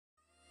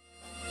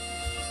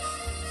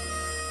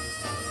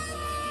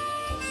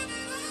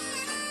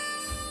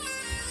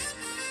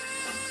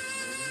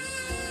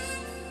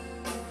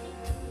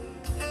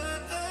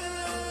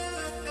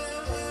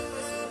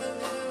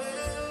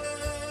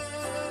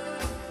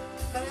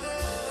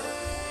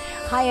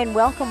Hi, and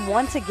welcome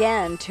once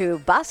again to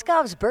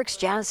Boscov's Berks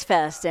Jazz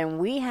Fest, and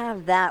we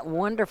have that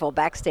wonderful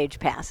backstage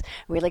pass.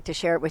 We'd like to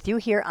share it with you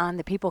here on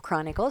the People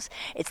Chronicles.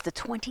 It's the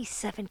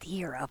 27th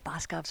year of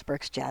Boscov's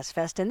Berks Jazz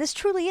Fest, and this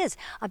truly is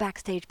a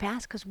backstage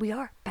pass because we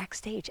are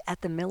backstage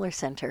at the Miller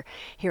Center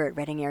here at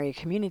Reading Area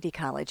Community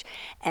College.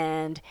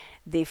 And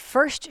the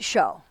first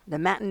show, the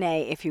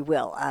matinee, if you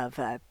will, of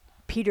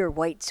Peter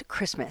White's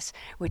Christmas,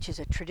 which is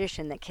a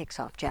tradition that kicks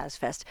off Jazz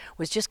Fest,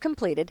 was just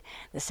completed.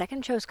 The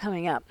second show's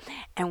coming up.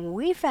 And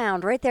we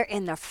found right there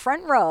in the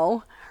front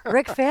row,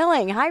 Rick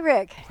Failing. Hi,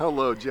 Rick.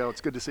 Hello, Joe. It's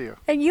good to see you.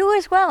 And you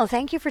as well.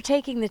 Thank you for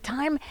taking the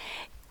time.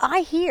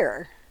 I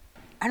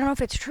don't know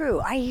if it's true,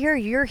 I hear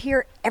you're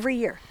here every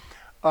year.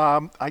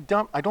 I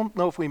don't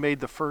know if we made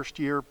the first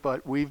year,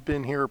 but we've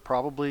been here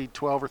probably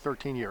 12 or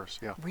 13 years.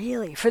 Yeah.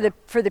 Really? For the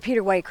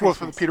Peter White Christmas?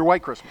 Well, for the Peter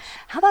White Christmas.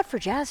 How about for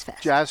Jazz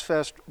Fest? Jazz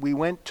Fest, we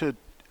went to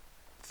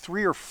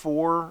 3 or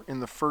 4 in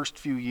the first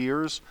few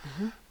years,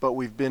 but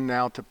we've been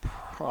now to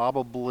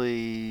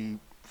probably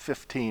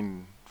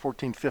 14,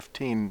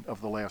 15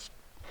 of the last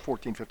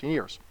 14, 15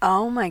 years.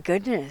 Oh my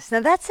goodness. Now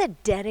that's a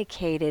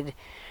dedicated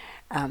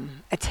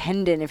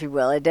attendant, if you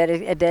will, a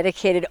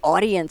dedicated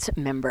audience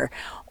member.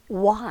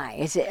 Why?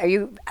 Is it?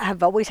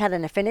 Have always had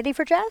an affinity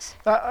for jazz?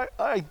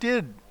 I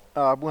did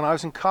when I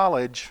was in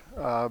college.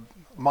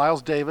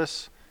 Miles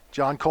Davis,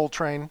 John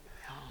Coltrane,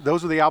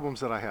 those are the albums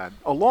that I had,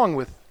 along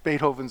with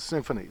Beethoven's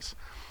symphonies.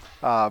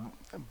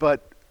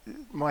 But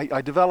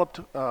I developed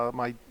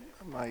my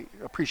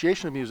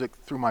appreciation of music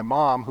through my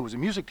mom, who was a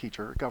music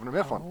teacher at Governor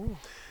Mifflin. Oh.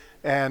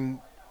 And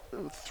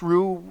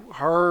through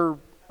her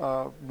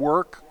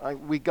work,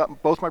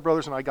 both my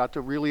brothers and I got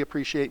to really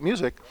appreciate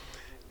music.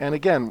 And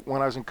again,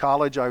 when I was in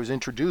college, I was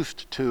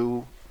introduced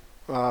to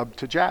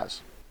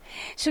jazz.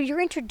 So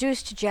you're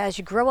introduced to jazz,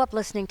 you grow up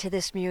listening to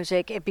this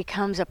music, it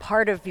becomes a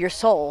part of your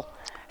soul,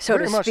 so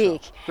to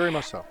speak. Very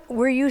much so.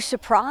 Were you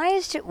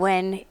surprised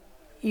when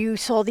you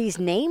saw these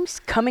names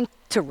coming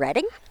to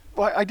Reading?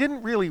 Well, I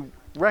didn't really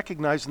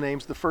recognize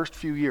names the first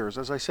few years.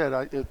 As I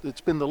said,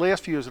 it's been the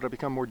last few years that I've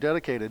become more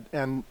dedicated.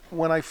 And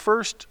when I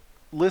first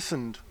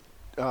listened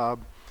to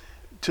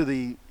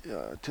the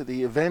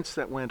events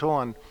that went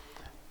on,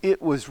 it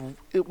was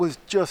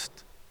just,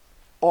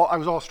 I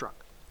was awestruck.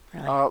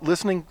 Really?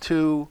 Listening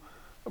to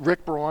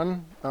Rick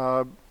Braun,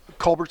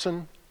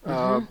 Culbertson.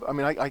 I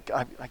mean,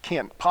 I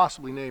can't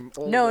possibly name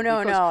all of them.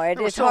 No. There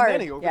were It's so hard.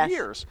 many over the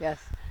years. Yes.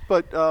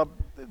 But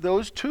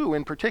those two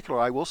in particular,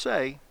 I will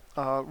say,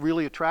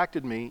 really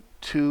attracted me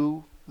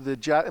to the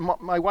jazz.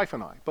 My wife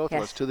and I, both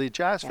of us, to the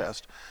Jazz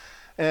Fest,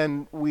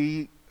 and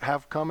we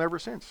have come ever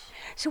since.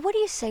 So what do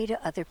you say to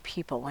other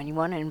people when you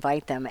want to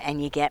invite them and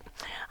you get,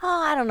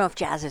 I don't know if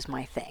jazz is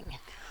my thing?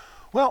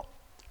 Well,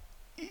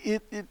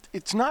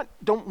 it's not,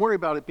 don't worry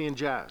about it being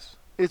jazz.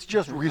 It's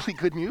just really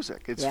good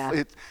music. It's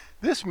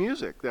this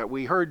music that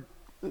we heard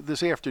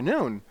this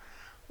afternoon,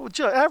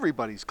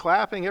 everybody's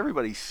clapping,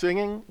 everybody's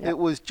singing. Yep. It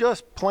was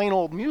just plain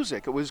old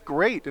music. It was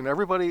great, and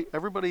everybody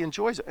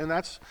enjoys it. And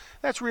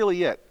that's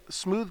really it.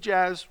 Smooth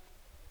jazz,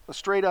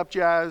 straight up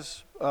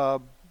jazz,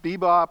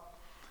 bebop,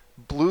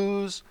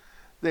 blues,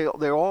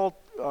 they're all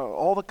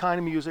the kind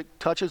of music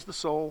touches the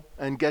soul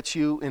and gets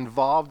you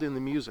involved in the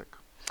music.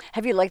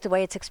 Have you liked the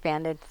way it's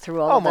expanded through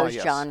all of those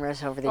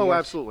genres over the years? Oh,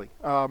 absolutely.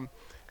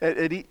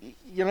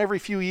 Every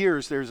few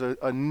years there's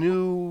a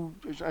new,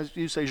 as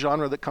you say,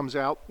 genre that comes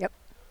out. Yep.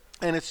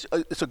 And it's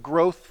a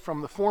growth from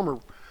the former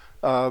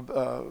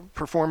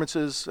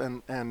performances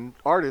and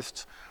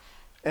artists,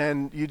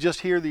 and you just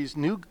hear these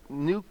new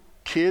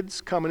kids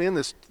coming in.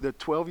 The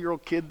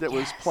 12-year-old kid that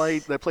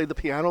played the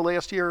piano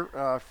last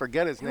year.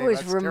 Forget his name. It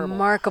was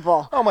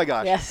remarkable. Terrible. Oh my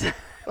gosh. Yes.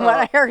 When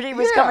I heard he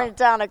was coming to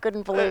town, I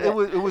couldn't believe it.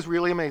 It was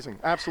really amazing.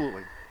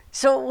 Absolutely.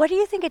 So what do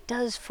you think it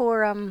does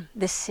for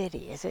the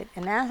city? Is it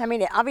an asset? I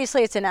mean,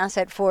 obviously it's an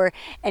asset for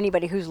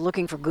anybody who's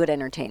looking for good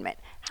entertainment.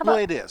 Well,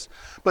 it is.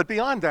 But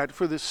beyond that,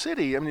 for the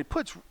city, I mean,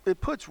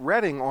 it puts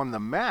Reading on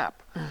the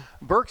map.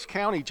 Berks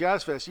County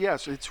Jazz Fest,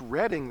 yes, it's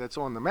Reading that's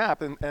on the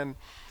map. And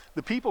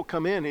the people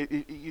come in,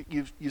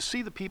 you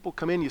see the people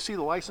come in, you see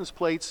the license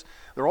plates.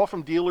 They're all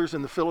from dealers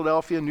in the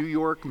Philadelphia, New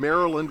York,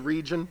 Maryland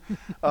region.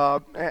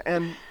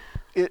 And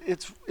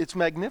it's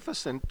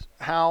magnificent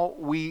how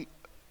we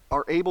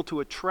are able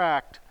to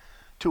attract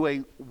to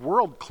a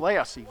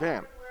world-class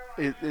event.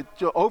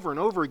 Over and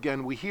over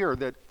again, we hear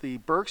that the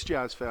Berks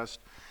Jazz Fest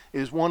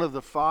is one of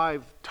the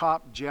 5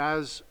 top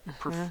jazz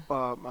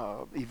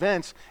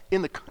events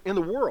in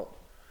the world.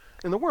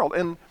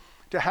 And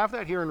to have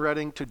that here in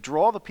Reading, to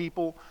draw the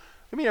people.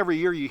 I mean, every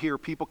year you hear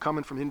people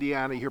coming from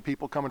Indiana, you hear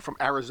people coming from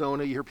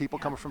Arizona, you hear people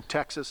coming from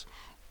Texas,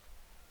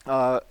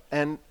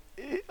 and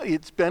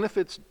it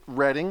benefits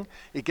Reading.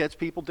 It gets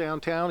people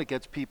downtown. It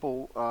gets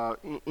people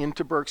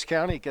into Berks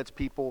County. It gets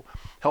people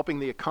helping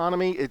the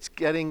economy.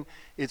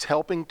 It's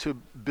helping to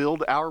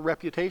build our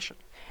reputation.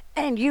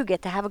 And you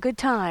get to have a good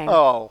time.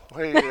 Oh,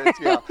 hey,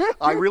 yeah.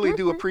 I really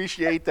do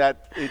appreciate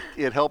that.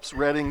 It helps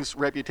Reading's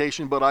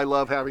reputation, but I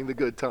love having the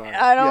good time.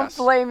 I don't Yes.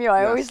 blame you.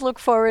 I Yes. always look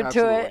forward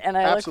to Absolutely. it, and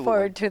I Absolutely. look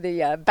forward to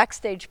the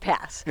backstage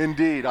pass.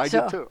 Indeed, I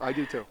So- do too. I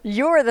do too.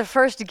 You're the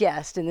first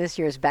guest in this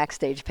year's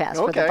backstage pass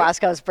for the Okay.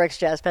 Boscov's Bricks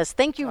Jazz Fest.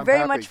 Thank you I'm very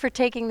happy. much for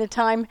taking the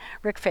time,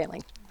 Rick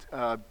Failing.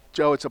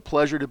 Joe, it's a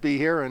pleasure to be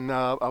here, and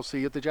I'll see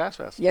you at the Jazz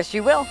Fest. Yes,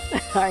 you will.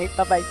 All right,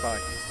 bye-bye.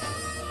 Bye.